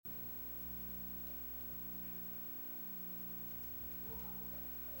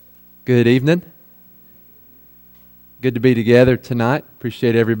Good evening. Good to be together tonight.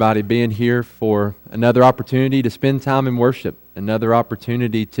 Appreciate everybody being here for another opportunity to spend time in worship, another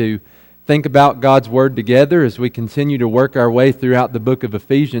opportunity to think about God's Word together as we continue to work our way throughout the book of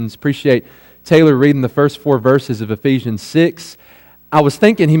Ephesians. Appreciate Taylor reading the first 4 verses of Ephesians 6. I was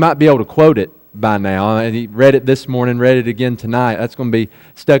thinking he might be able to quote it by now, and he read it this morning, read it again tonight. That's going to be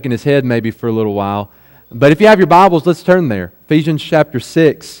stuck in his head maybe for a little while. But if you have your Bibles, let's turn there. Ephesians chapter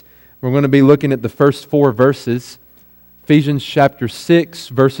 6. We're going to be looking at the first 4 verses. Ephesians chapter 6,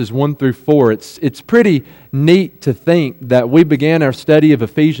 verses 1 through 4. It's pretty neat to think that we began our study of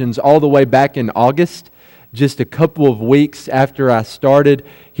Ephesians all the way back in August, just a couple of weeks after I started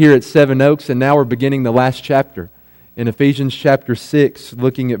here at Seven Oaks, and now we're beginning the last chapter in Ephesians chapter 6,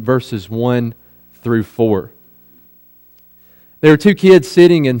 looking at verses 1 through 4. There were 2 kids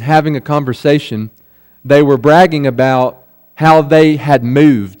sitting and having a conversation. They were bragging about how they had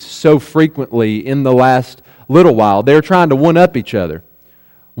moved so frequently in the last little while. They were trying to one-up each other.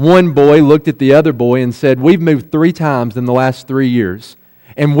 One boy looked at the other boy and said, "We've moved 3 times in the last 3 years,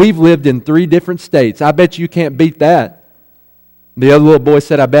 and we've lived in 3 different states. I bet you can't beat that." The other little boy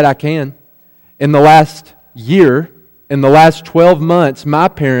said, "I bet I can. In the last year, in the last 12 months, my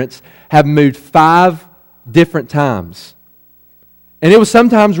parents have moved 5 different times. And it was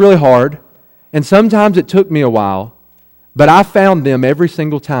sometimes really hard, and sometimes it took me a while, but I found them every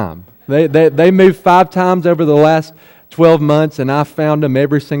single time. They moved 5 times over the last 12 months, and I found them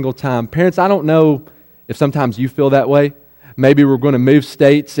every single time." Parents, I don't know if sometimes you feel that way. Maybe we're going to move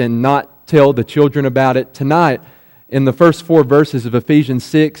states and not tell the children about it. Tonight, in the first 4 verses of Ephesians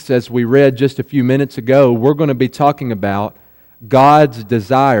 6, as we read just a few minutes ago, we're going to be talking about God's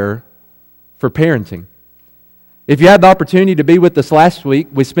desire for parenting. If you had the opportunity to be with us last week,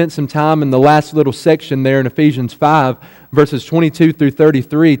 we spent some time in the last little section there in Ephesians 5, verses 22 through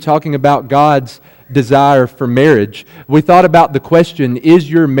 33, talking about God's desire for marriage. We thought about the question,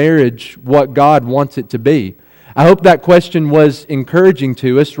 is your marriage what God wants it to be? I hope that question was encouraging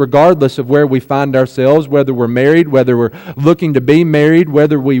to us, regardless of where we find ourselves, whether we're married, whether we're looking to be married,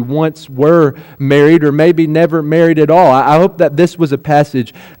 whether we once were married, or maybe never married at all. I hope that this was a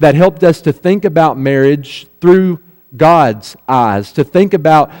passage that helped us to think about marriage through God's eyes, to think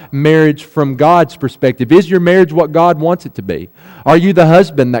about marriage from God's perspective. Is your marriage what God wants it to be? Are you the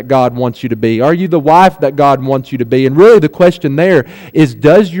husband that God wants you to be? Are you the wife that God wants you to be? And really the question there is,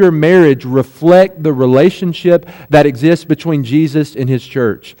 does your marriage reflect the relationship that exists between Jesus and His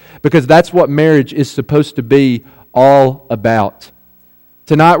church? Because that's what marriage is supposed to be all about.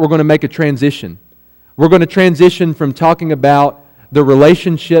 Tonight we're going to make a transition. We're going to transition from talking about the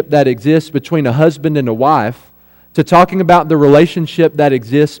relationship that exists between a husband and a wife to talking about the relationship that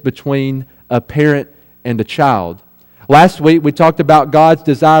exists between a parent and a child. Last week we talked about God's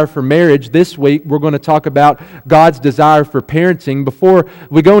desire for marriage. This week we're going to talk about God's desire for parenting. Before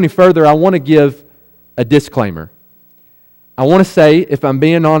we go any further, I want to give a disclaimer. I want to say, if I'm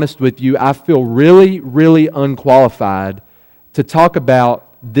being honest with you, I feel really, really unqualified to talk about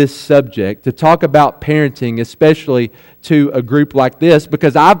this subject, to talk about parenting, especially to a group like this,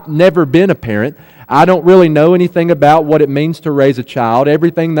 because I've never been a parent. I don't really know anything about what it means to raise a child,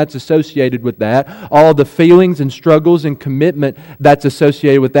 everything that's associated with that, all the feelings and struggles and commitment that's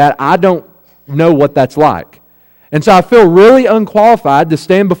associated with that. I don't know what that's like. And so I feel really unqualified to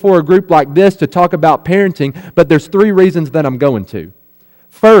stand before a group like this to talk about parenting, but there's 3 reasons that I'm going to.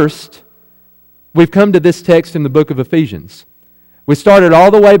 First, we've come to this text in the book of Ephesians. We started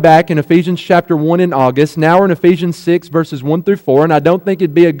all the way back in Ephesians chapter 1 in August. Now we're in Ephesians 6, verses 1 through 4, and I don't think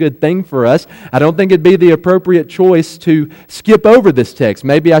it'd be a good thing for us. I don't think it'd be the appropriate choice to skip over this text.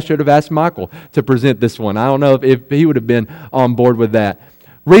 Maybe I should have asked Michael to present this one. I don't know if he would have been on board with that.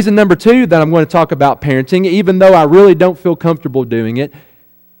 Reason number 2 that I'm going to talk about parenting, even though I really don't feel comfortable doing it,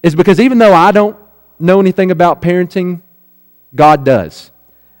 is because even though I don't know anything about parenting, God does.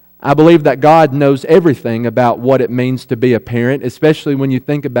 I believe that God knows everything about what it means to be a parent, especially when you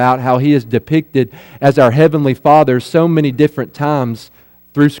think about how He is depicted as our Heavenly Father so many different times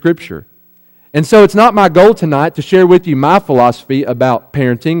through Scripture. And so it's not my goal tonight to share with you my philosophy about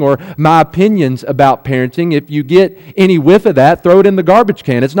parenting or my opinions about parenting. If you get any whiff of that, throw it in the garbage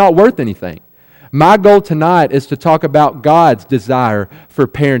can. It's not worth anything. My goal tonight is to talk about God's desire for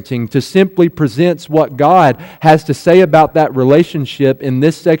parenting, to simply present what God has to say about that relationship in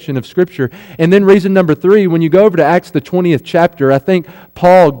this section of Scripture. And then reason number 3, when you go over to Acts the 20th chapter, I think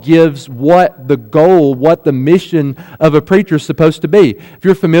Paul gives what the goal, what the mission of a preacher is supposed to be. If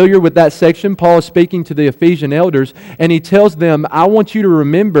you're familiar with that section, Paul is speaking to the Ephesian elders, and he tells them, I want you to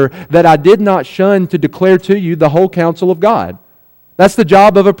remember that I did not shun to declare to you the whole counsel of God. That's the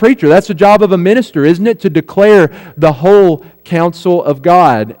job of a preacher. That's the job of a minister, isn't it? To declare the whole counsel of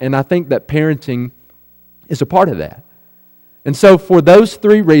God. And I think that parenting is a part of that. And so for those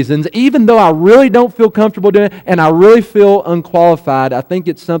three reasons, even though I really don't feel comfortable doing it and I really feel unqualified, I think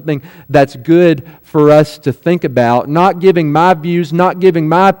it's something that's good for us to think about. Not giving my views, not giving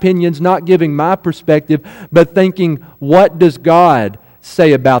my opinions, not giving my perspective, but thinking, what does God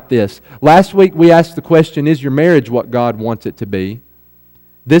say about this? Last week we asked the question, is your marriage what God wants it to be?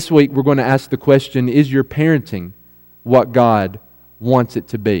 This week we're going to ask the question, is your parenting what God wants it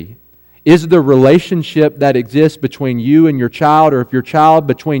to be? Is the relationship that exists between you and your child, or if your child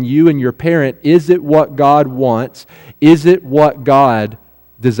between you and your parent, is it what God wants? Is it what God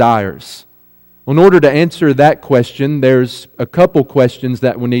desires? Well, in order to answer that question, there's a couple questions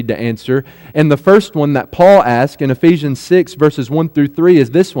that we need to answer. And the first one that Paul asks in Ephesians 6, verses 1 through 3 is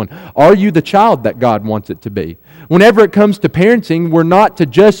this one. Are you the child that God wants it to be? Whenever it comes to parenting, we're not to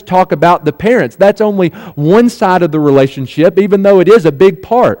just talk about the parents. That's only one side of the relationship, even though it is a big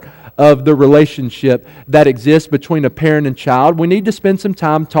part of the relationship that exists between a parent and child. We need to spend some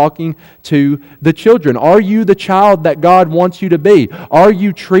time talking to the children. Are you the child that God wants you to be? Are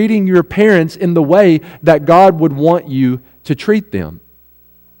you treating your parents in the way that God would want you to treat them?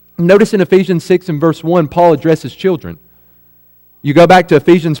 Notice in Ephesians 6 and verse 1, Paul addresses children. You go back to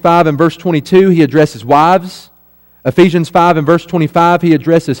Ephesians 5 and verse 22, he addresses wives. Ephesians 5 and verse 25, he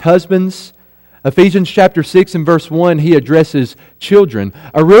addresses husbands. Ephesians chapter 6 and verse 1, he addresses children.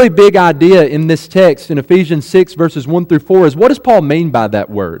 A really big idea in this text in Ephesians 6 verses 1 through 4 is, what does Paul mean by that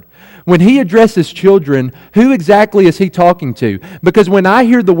word? When he addresses children, who exactly is he talking to? Because when I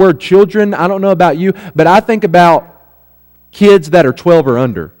hear the word children, I don't know about you, but I think about kids that are 12 or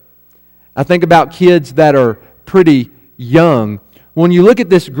under. I think about kids that are pretty young. When you look at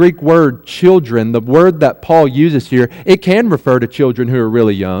this Greek word children, the word that Paul uses here, it can refer to children who are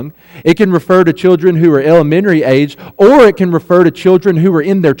really young. It can refer to children who are elementary age, or it can refer to children who are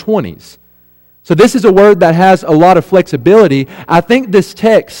in their 20s. So this is a word that has a lot of flexibility. I think this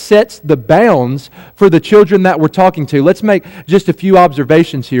text sets the bounds for the children that we're talking to. Let's make just a few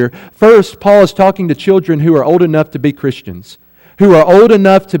observations here. First, Paul is talking to children who are old enough to be Christians, who are old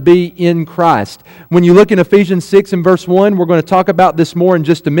enough to be in Christ. When you look in Ephesians 6 and verse 1, we're going to talk about this more in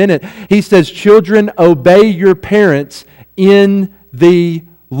just a minute. He says, children, obey your parents in the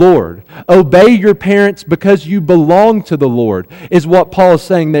Lord. Obey your parents because you belong to the Lord, is what Paul is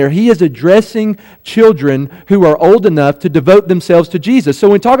saying there. He is addressing children who are old enough to devote themselves to Jesus. So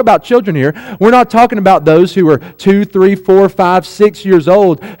when we talk about children here, we're not talking about those who are 2, 3, 4, 5, 6 years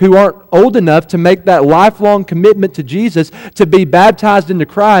old, who aren't old enough to make that lifelong commitment to Jesus, to be baptized into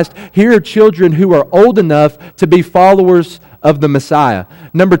Christ. Here are children who are old enough to be followers of the Messiah.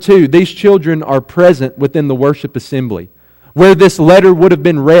 Number 2, these children are present within the worship assembly, where this letter would have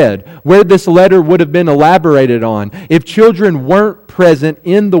been read, where this letter would have been elaborated on. If children weren't present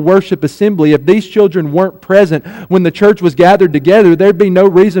in the worship assembly, if these children weren't present when the church was gathered together, there'd be no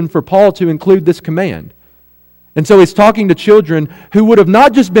reason for Paul to include this command. And so he's talking to children who would have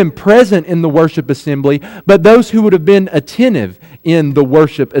not just been present in the worship assembly, but those who would have been attentive in the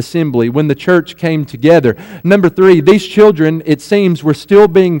worship assembly when the church came together. Number 3, these children, it seems, were still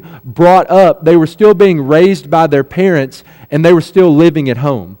being brought up. They were still being raised by their parents, and they were still living at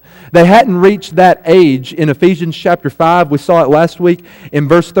home. They hadn't reached that age in Ephesians chapter 5. We saw it last week in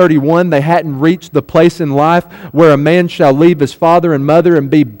verse 31. They hadn't reached the place in life where a man shall leave his father and mother and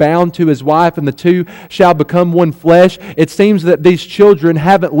be bound to his wife, and the two shall become one flesh. It seems that these children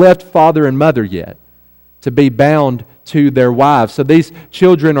haven't left father and mother yet to be bound to their wives. So these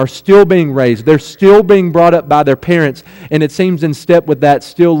children are still being raised. They're still being brought up by their parents, and it seems in step with that,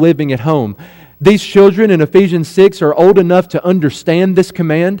 still living at home. These children in Ephesians 6 are old enough to understand this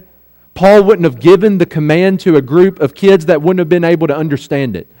command. Paul wouldn't have given the command to a group of kids that wouldn't have been able to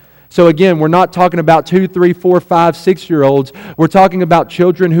understand it. So again, we're not talking about 2, 3, 4, 5, 6-year-olds. We're talking about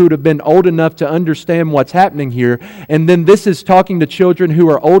children who would have been old enough to understand what's happening here. And then this is talking to children who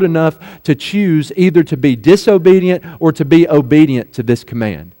are old enough to choose either to be disobedient or to be obedient to this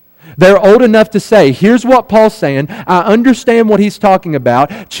command. They're old enough to say, here's what Paul's saying. I understand what he's talking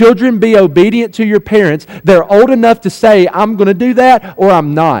about. Children, be obedient to your parents. They're old enough to say, I'm going to do that or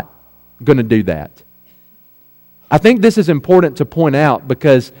I'm not going to do that. I think this is important to point out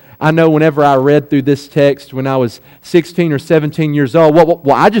because I know whenever I read through this text when I was 16 or 17 years old,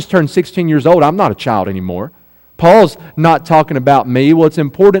 well, I just turned 16 years old. I'm not a child anymore. Paul's not talking about me. Well, it's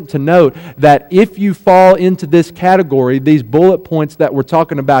important to note that if you fall into this category, these bullet points that we're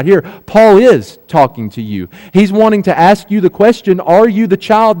talking about here, Paul is talking to you. He's wanting to ask you the question, are you the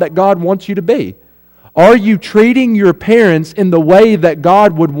child that God wants you to be? Are you treating your parents in the way that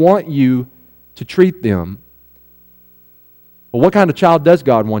God would want you to treat them? Well, what kind of child does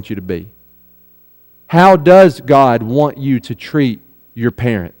God want you to be? How does God want you to treat your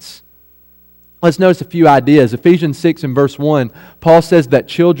parents? Let's notice a few ideas. Ephesians 6 and verse 1, Paul says that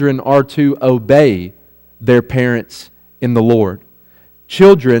children are to obey their parents in the Lord.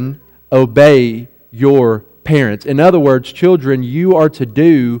 Children, obey your parents. In other words, children, you are to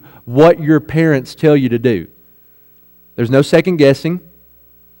do what your parents tell you to do. There's no second guessing.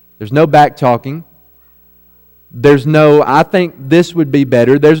 There's no back talking. There's no, I think this would be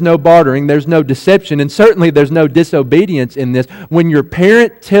better. There's no bartering. There's no deception. And certainly there's no disobedience in this. When your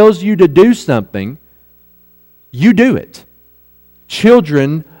parent tells you to do something, you do it.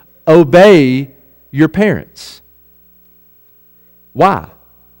 Children, obey your parents. Why?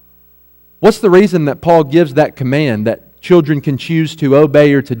 What's the reason that Paul gives that command that children can choose to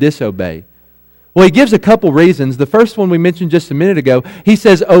obey or to disobey? Well, he gives a couple reasons. The first one we mentioned just a minute ago, he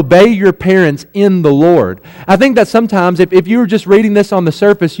says, obey your parents in the Lord. I think that sometimes, if you were just reading this on the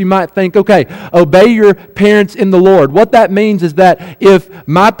surface, you might think, okay, obey your parents in the Lord. What that means is that if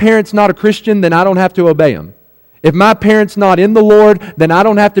my parent's not a Christian, then I don't have to obey them. If my parent's not in the Lord, then I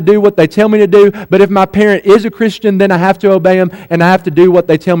don't have to do what they tell me to do. But if my parent is a Christian, then I have to obey them and I have to do what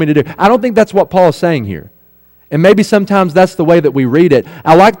they tell me to do. I don't think that's what Paul is saying here. And maybe sometimes that's the way that we read it.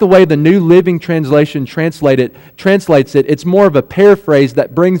 I like the way the New Living Translation translates it. It's more of a paraphrase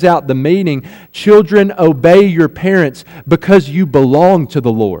that brings out the meaning. Children, obey your parents because you belong to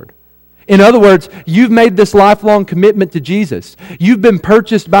the Lord. In other words, you've made this lifelong commitment to Jesus. You've been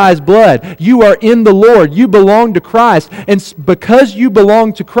purchased by His blood. You are in the Lord. You belong to Christ. And because you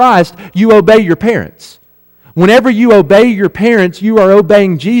belong to Christ, you obey your parents. Whenever you obey your parents, you are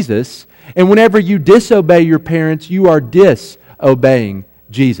obeying Jesus. And whenever you disobey your parents, you are disobeying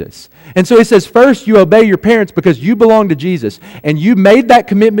Jesus. And so he says, first you obey your parents because you belong to Jesus. And you made that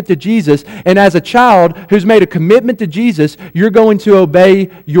commitment to Jesus. And as a child who's made a commitment to Jesus, you're going to obey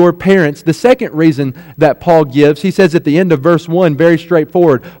your parents. The second reason that Paul gives, he says at the end of verse 1, very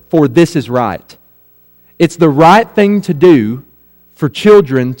straightforward, for this is right. It's the right thing to do for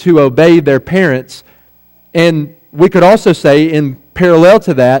children to obey their parents. And we could also say, in parallel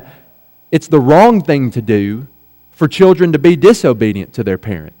to that, it's the wrong thing to do for children to be disobedient to their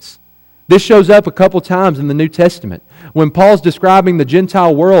parents. This shows up a couple times in the New Testament. When Paul's describing the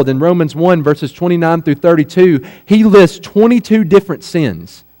Gentile world in Romans 1, verses 29 through 32, he lists 22 different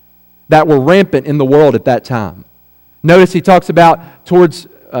sins that were rampant in the world at that time. Notice he talks about, towards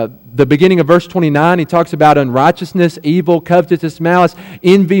the beginning of verse 29, he talks about unrighteousness, evil, covetousness, malice,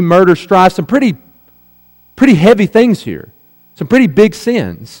 envy, murder, strife, some pretty heavy things here. Some pretty big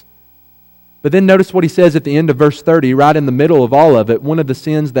sins. But then notice what he says at the end of verse 30, right in the middle of all of it. One of the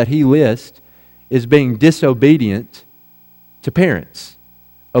sins that he lists is being disobedient to parents.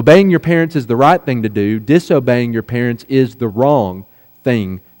 Obeying your parents is the right thing to do. Disobeying your parents is the wrong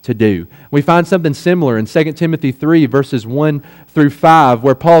thing to do. We find something similar in 2 Timothy 3, verses 1 through 5,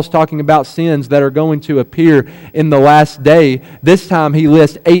 where Paul's talking about sins that are going to appear in the last day. This time he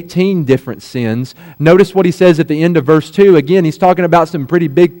lists 18 different sins. Notice what he says at the end of verse 2. Again, he's talking about some pretty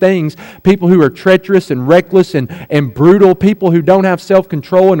big things. People who are treacherous and reckless and brutal. People who don't have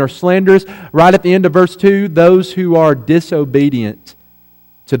self-control and are slanderous. Right at the end of verse 2, those who are disobedient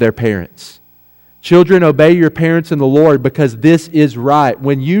to their parents. Children, obey your parents in the Lord because this is right.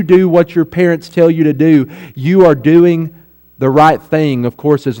 When you do what your parents tell you to do, you are doing the right thing, of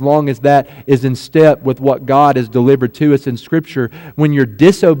course, as long as that is in step with what God has delivered to us in Scripture. When you're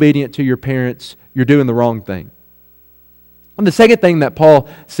disobedient to your parents, you're doing the wrong thing. And the second thing that Paul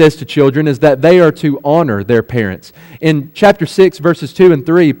says to children is that they are to honor their parents. In chapter 6, verses 2 and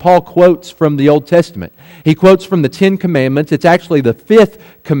 3, Paul quotes from the Old Testament. He quotes from the Ten Commandments. It's actually the fifth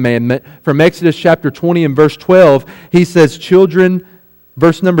commandment from Exodus chapter 20 and verse 12. He says, children,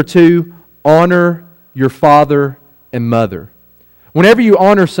 verse number 2, honor your father and mother. Whenever you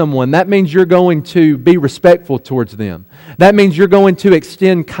honor someone, that means you're going to be respectful towards them. That means you're going to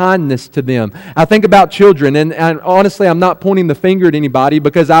extend kindness to them. I think about children, and honestly, I'm not pointing the finger at anybody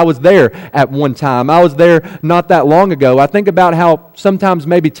because I was there at one time. I was there not that long ago. I think about how sometimes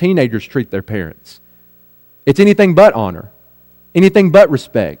maybe teenagers treat their parents. It's anything but honor, anything but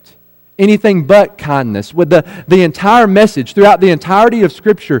respect, anything but kindness. With the entire message, throughout the entirety of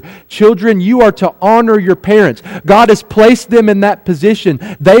Scripture, children, you are to honor your parents. God has placed them in that position.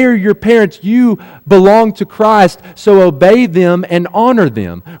 They are your parents. You belong to Christ, so obey them and honor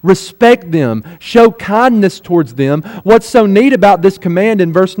them. Respect them. Show kindness towards them. What's so neat about this command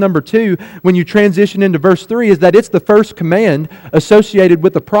in verse number 2, when you transition into verse 3, is that it's the first command associated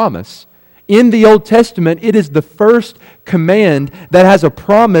with a promise. in the Old Testament, it is the first command that has a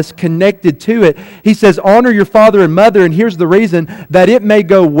promise connected to it. He says, honor your father and mother, and here's the reason, that it may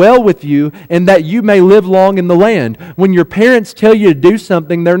go well with you and that you may live long in the land. When your parents tell you to do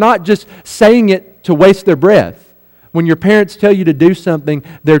something, they're not just saying it to waste their breath. When your parents tell you to do something,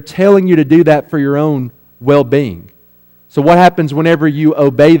 they're telling you to do that for your own well-being. So what happens whenever you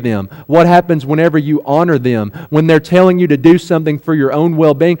obey them? What happens whenever you honor them? When they're telling you to do something for your own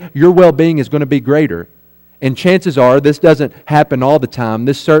well-being, your well-being is going to be greater. And chances are, this doesn't happen all the time.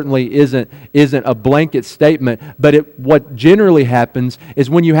 This certainly isn't a blanket statement. But what generally happens is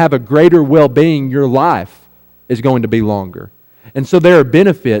when you have a greater well-being, your life is going to be longer. And so there are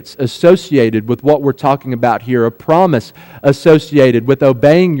benefits associated with what we're talking about here, a promise associated with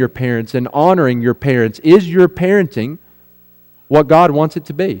obeying your parents and honoring your parents. Is your parenting what God wants it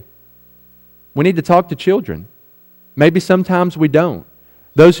to be? We need to talk to children. Maybe sometimes we don't.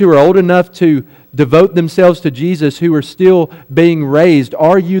 Those who are old enough to devote themselves to Jesus, who are still being raised,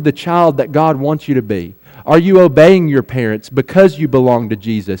 are you the child that God wants you to be? Are you obeying your parents because you belong to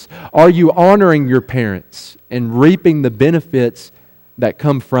Jesus? Are you honoring your parents and reaping the benefits that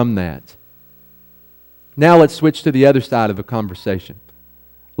come from that? Now let's switch to the other side of the conversation.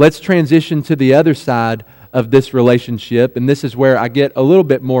 Let's transition to the other side of this relationship, and this is where I get a little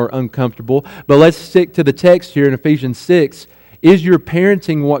bit more uncomfortable, but let's stick to the text here in Ephesians 6. Is your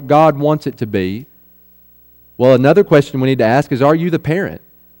parenting what God wants it to be? Well, another question we need to ask is, are you the parent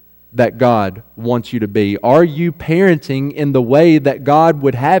that God wants you to be? Are you parenting in the way that God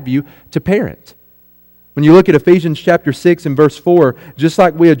would have you to parent? When you look at Ephesians chapter 6 and verse 4, just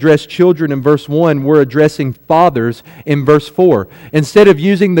like we address children in verse 1, we're addressing fathers in verse 4. Instead of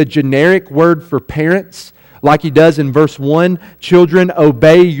using the generic word for parents, like he does in verse 1, children,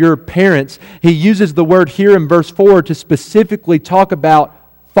 obey your parents, he uses the word here in verse 4 to specifically talk about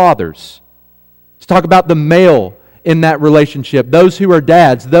fathers. To talk about the male in that relationship, those who are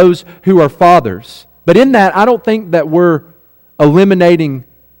dads, those who are fathers. But in that, I don't think that we're eliminating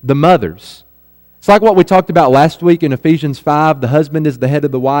the mothers. It's like what we talked about last week in Ephesians 5. The husband is the head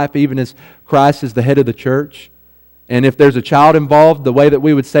of the wife, even as Christ is the head of the church. And if there's a child involved, the way that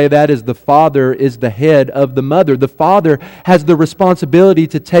we would say that is the father is the head of the mother. The father has the responsibility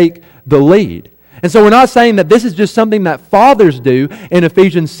to take the lead. And so we're not saying that this is just something that fathers do in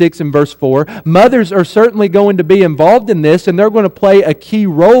Ephesians 6 and verse 4. Mothers are certainly going to be involved in this, and they're going to play a key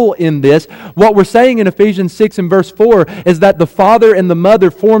role in this. What we're saying in Ephesians 6 and verse 4 is that the father and the mother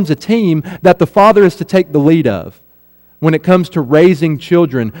forms a team that the father is to take the lead of. When it comes to raising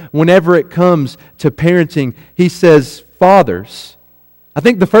children, whenever it comes to parenting, he says, fathers. I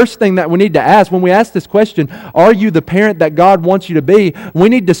think the first thing that we need to ask, when we ask this question, are you the parent that God wants you to be? We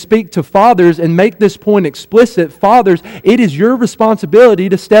need to speak to fathers and make this point explicit. Fathers, it is your responsibility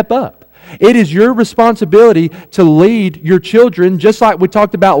to step up. It is your responsibility to lead your children, just like we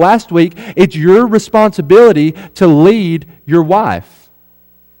talked about last week. It's your responsibility to lead your wife.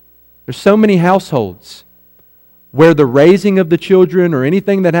 There's so many households where the raising of the children or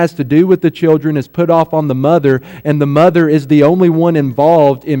anything that has to do with the children is put off on the mother, and the mother is the only one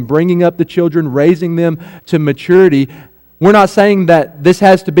involved in bringing up the children, raising them to maturity. We're not saying that this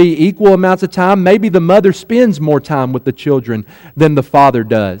has to be equal amounts of time. Maybe the mother spends more time with the children than the father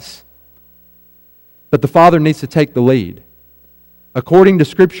does. But the father needs to take the lead. According to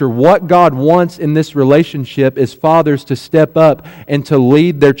Scripture, what God wants in this relationship is fathers to step up and to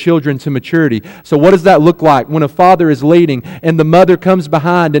lead their children to maturity. So what does that look like when a father is leading and the mother comes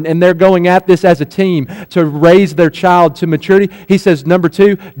behind and they're going at this as a team to raise their child to maturity? He says, number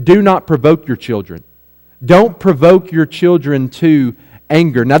 2, do not provoke your children. Don't provoke your children to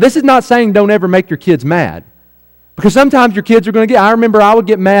anger. Now, this is not saying don't ever make your kids mad. Because sometimes your kids are going to I remember I would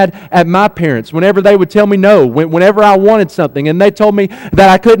get mad at my parents whenever they would tell me no, whenever I wanted something and they told me that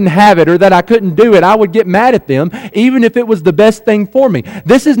I couldn't have it or that I couldn't do it. I would get mad at them even if it was the best thing for me.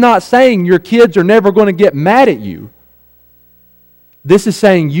 This is not saying your kids are never going to get mad at you. This is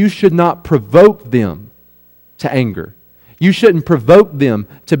saying you should not provoke them to anger. You shouldn't provoke them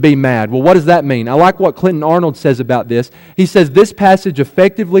to be mad. Well, what does that mean? I like what Clinton Arnold says about this. He says this passage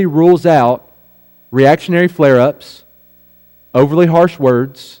effectively rules out reactionary flare-ups, overly harsh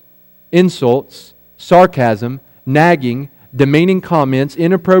words, insults, sarcasm, nagging, demeaning comments,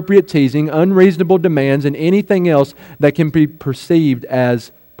 inappropriate teasing, unreasonable demands, and anything else that can be perceived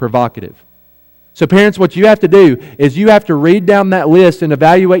as provocative. So parents, what you have to do is you have to read down that list and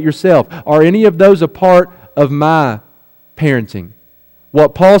evaluate yourself. Are any of those a part of my parenting?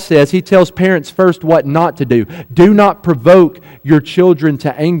 what Paul says, he tells parents first what not to do. Do not provoke your children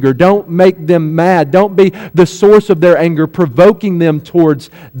to anger. Don't make them mad. Don't be the source of their anger, provoking them towards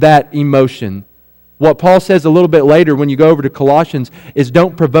that emotion. What Paul says a little bit later when you go over to Colossians is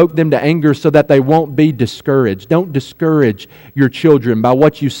don't provoke them to anger so that they won't be discouraged. Don't discourage your children by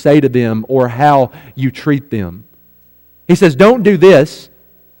what you say to them or how you treat them. He says don't do this,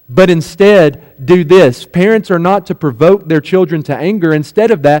 but instead do this. Parents are not to provoke their children to anger. Instead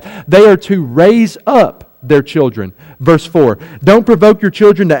of that, they are to raise up their children. Verse 4. Don't provoke your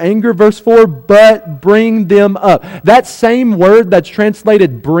children to anger, verse 4, but bring them up. That same word that's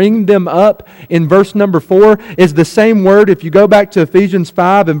translated bring them up in verse number 4 is the same word if you go back to Ephesians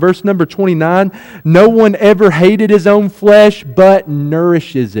 5 and verse number 29. No one ever hated his own flesh, but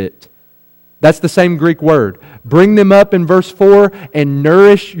nourishes it. That's the same Greek word. Bring them up in verse 4 and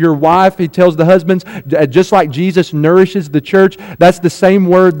nourish your wife. He tells the husbands, just like Jesus nourishes the church, that's the same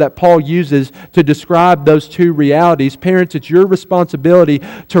word that Paul uses to describe those two realities. Parents, it's your responsibility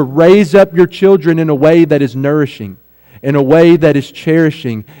to raise up your children in a way that is nourishing, in a way that is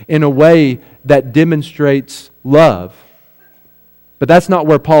cherishing, in a way that demonstrates love. But that's not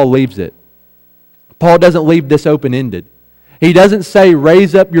where Paul leaves it. Paul doesn't leave this open-ended. He doesn't say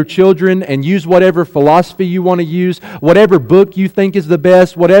raise up your children and use whatever philosophy you want to use, whatever book you think is the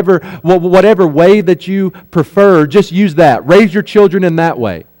best, whatever way that you prefer, just use that. Raise your children in that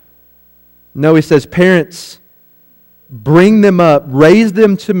way. No, he says, parents, bring them up, raise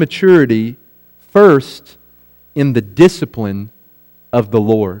them to maturity first in the discipline of the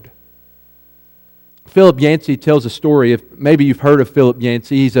Lord. Philip Yancey tells a story. Maybe you've heard of Philip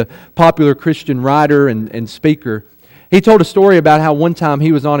Yancey. He's a popular Christian writer and speaker. He told a story about how one time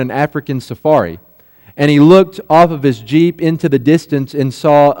he was on an African safari and he looked off of his Jeep into the distance and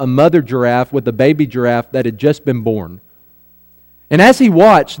saw a mother giraffe with a baby giraffe that had just been born. And as he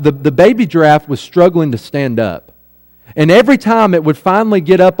watched, the baby giraffe was struggling to stand up. And every time it would finally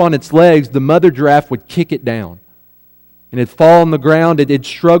get up on its legs, the mother giraffe would kick it down. And it'd fall on the ground, it'd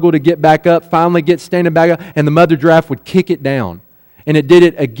struggle to get back up, finally get standing back up, and the mother giraffe would kick it down. And it did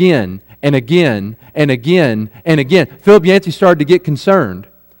it again and again and again and again. Philip Yancey started to get concerned.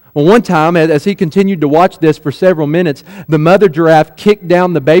 Well, one time, as he continued to watch this for several minutes, the mother giraffe kicked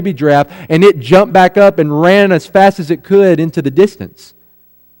down the baby giraffe and it jumped back up and ran as fast as it could into the distance.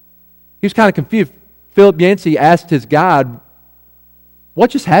 He was kind of confused. Philip Yancey asked his guide,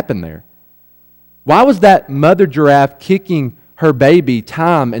 what just happened there? Why was that mother giraffe kicking her baby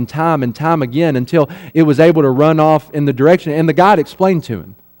time and time and time again until it was able to run off in the direction? And the guide explained to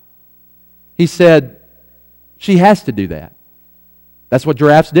him. He said, she has to do that. That's what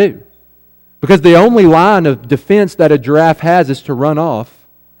giraffes do. Because the only line of defense that a giraffe has is to run off.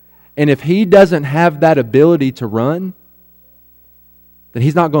 And if he doesn't have that ability to run, then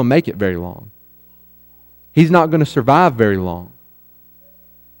he's not going to make it very long. He's not going to survive very long.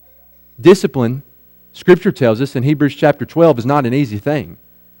 Discipline, Scripture tells us in Hebrews chapter 12, is not an easy thing.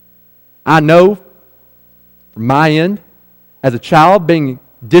 I know from my end, as a child, being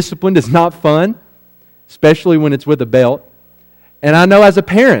disciplined is not fun, especially when it's with a belt. And I know as a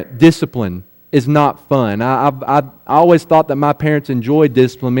parent, discipline is not fun. I always thought that my parents enjoyed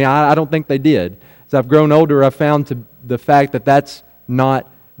disciplining me. I don't think they did. As I've grown older, I've found the fact that that's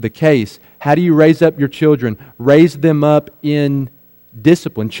not the case. How do you raise up your children? Raise them up in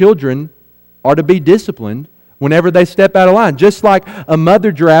discipline. Children are to be disciplined whenever they step out of line. Just like a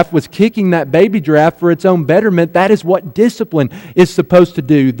mother giraffe was kicking that baby giraffe for its own betterment, that is what discipline is supposed to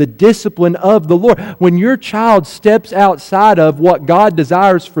do. The discipline of the Lord. When your child steps outside of what God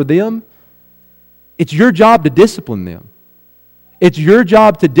desires for them, it's your job to discipline them. It's your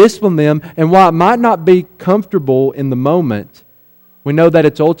job to discipline them, and while it might not be comfortable in the moment, we know that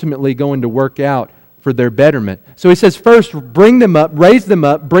it's ultimately going to work out for their betterment. So he says, first, bring them up, raise them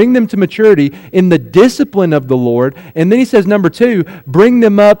up, bring them to maturity in the discipline of the Lord. And then he says, number 2, bring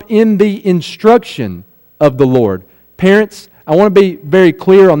them up in the instruction of the Lord. Parents, I want to be very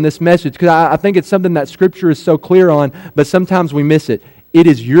clear on this message because I think it's something that Scripture is so clear on, but sometimes we miss it. It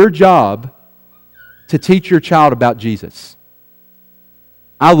is your job to teach your child about Jesus.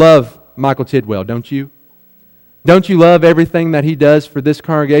 I love Michael Tidwell, don't you? Don't you love everything that he does for this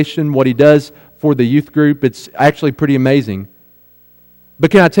congregation, what he does for the youth group? It's actually pretty amazing.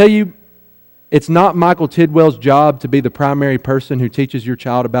 But can I tell you, it's not Michael Tidwell's job to be the primary person who teaches your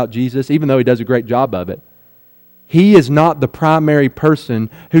child about Jesus, even though he does a great job of it. He is not the primary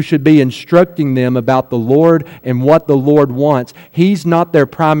person who should be instructing them about the Lord and what the Lord wants. He's not their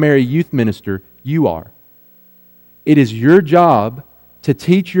primary youth minister. You are. It is your job to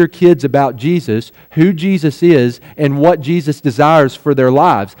teach your kids about Jesus, who Jesus is, and what Jesus desires for their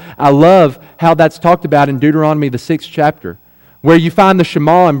lives. I love how that's talked about in Deuteronomy, the 6th chapter, where you find the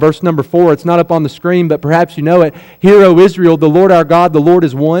Shema in verse number 4. It's not up on the screen, but perhaps you know it. Hear, O Israel, the Lord our God, the Lord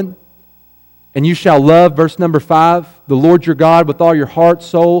is one. And you shall love, verse number 5, the Lord your God with all your heart,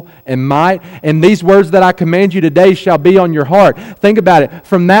 soul, and might. And these words that I command you today shall be on your heart. Think about it.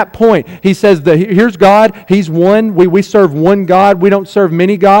 From that point, he says, here's God. He's one. We serve one God. We don't serve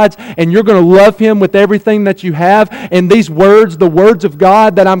many gods. And you're going to love Him with everything that you have. And these words, the words of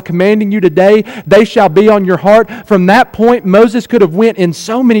God that I'm commanding you today, they shall be on your heart. From that point, Moses could have went in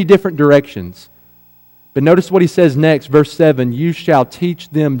so many different directions. But notice what he says next, verse 7, you shall teach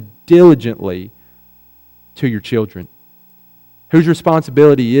them diligently to your children. Whose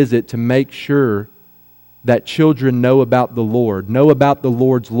responsibility is it to make sure that children know about the Lord, know about the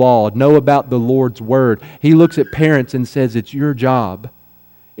Lord's law, know about the Lord's word? He looks at parents and says, it's your job.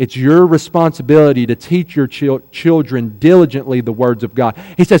 It's your responsibility to teach your children diligently the words of God.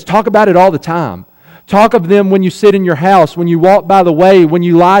 He says, talk about it all the time. Talk of them when you sit in your house, when you walk by the way, when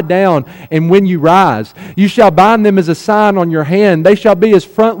you lie down, and when you rise. You shall bind them as a sign on your hand. They shall be as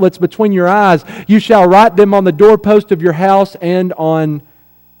frontlets between your eyes. You shall write them on the doorpost of your house and on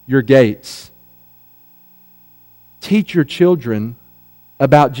your gates. Teach your children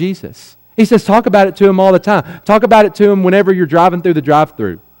about Jesus. He says, talk about it to them all the time. Talk about it to them whenever you're driving through the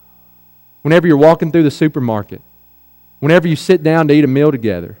drive-thru, whenever you're walking through the supermarket, whenever you sit down to eat a meal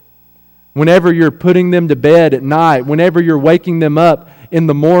together, whenever you're putting them to bed at night, whenever you're waking them up in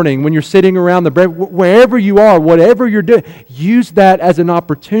the morning, when you're sitting around the bread, wherever you are, whatever you're doing, use that as an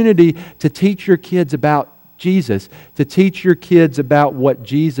opportunity to teach your kids about Jesus, to teach your kids about what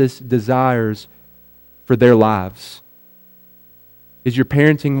Jesus desires for their lives. Is your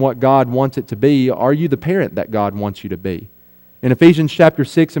parenting what God wants it to be? Are you the parent that God wants you to be? In Ephesians chapter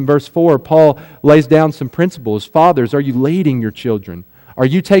 6 and verse 4, Paul lays down some principles. Fathers, are you leading your children? Are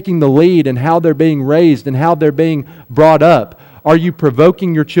you taking the lead in how they're being raised and how they're being brought up? Are you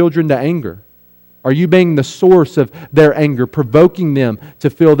provoking your children to anger? Are you being the source of their anger, provoking them to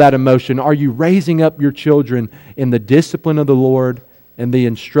feel that emotion? Are you raising up your children in the discipline of the Lord and the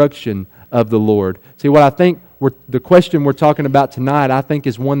instruction of the Lord? See, what I think the question we're talking about tonight, I think,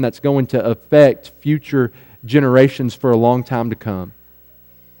 is one that's going to affect future generations for a long time to come.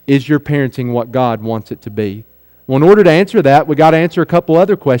 Is your parenting what God wants it to be? Well, in order to answer that, we've got to answer a couple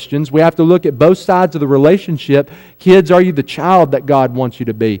other questions. We have to look at both sides of the relationship. Kids, are you the child that God wants you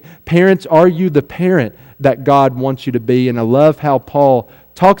to be? Parents, are you the parent that God wants you to be? And I love how Paul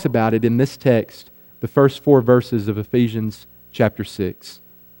talks about it in this text, the first 4 verses of Ephesians chapter 6.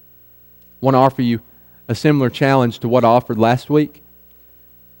 I want to offer you a similar challenge to what I offered last week.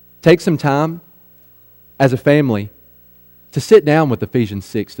 Take some time as a family to sit down with Ephesians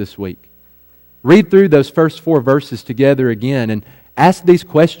 6 this week. Read through those first 4 verses together again and ask these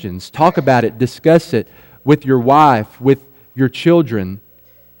questions. Talk about it. Discuss it with your wife, with your children.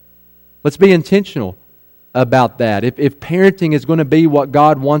 Let's be intentional about that. If parenting is going to be what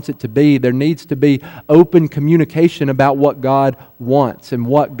God wants it to be, there needs to be open communication about what God wants and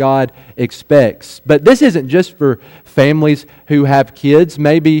what God expects. But this isn't just for families who have kids.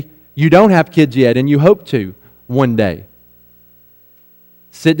 Maybe you don't have kids yet and you hope to one day.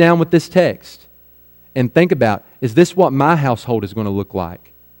 Sit down with this text and think about, is this what my household is going to look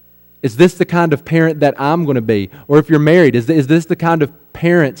like? Is this the kind of parent that I'm going to be? Or if you're married, is this the kind of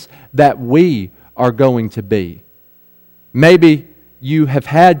parents that we are going to be? Maybe you have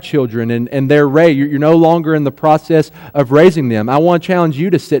had children and they're raised. You're no longer in the process of raising them. I want to challenge you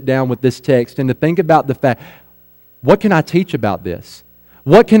to sit down with this text and to think about the fact, what can I teach about this?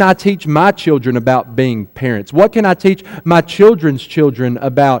 What can I teach my children about being parents? What can I teach my children's children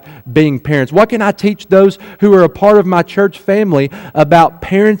about being parents? What can I teach those who are a part of my church family about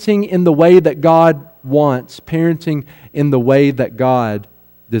parenting in the way that God wants, parenting in the way that God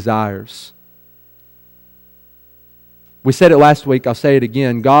desires? We said it last week, I'll say it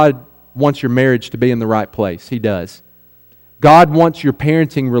again. God wants your marriage to be in the right place. He does. God wants your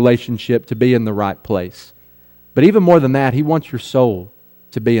parenting relationship to be in the right place. But even more than that, He wants your soul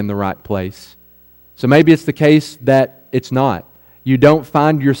to be in the right place. So maybe it's the case that it's not. You don't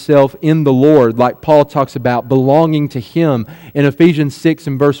find yourself in the Lord, like Paul talks about, belonging to Him in Ephesians 6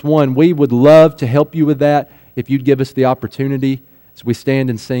 and verse 1. We would love to help you with that if you'd give us the opportunity as we stand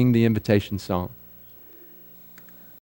and sing the invitation song.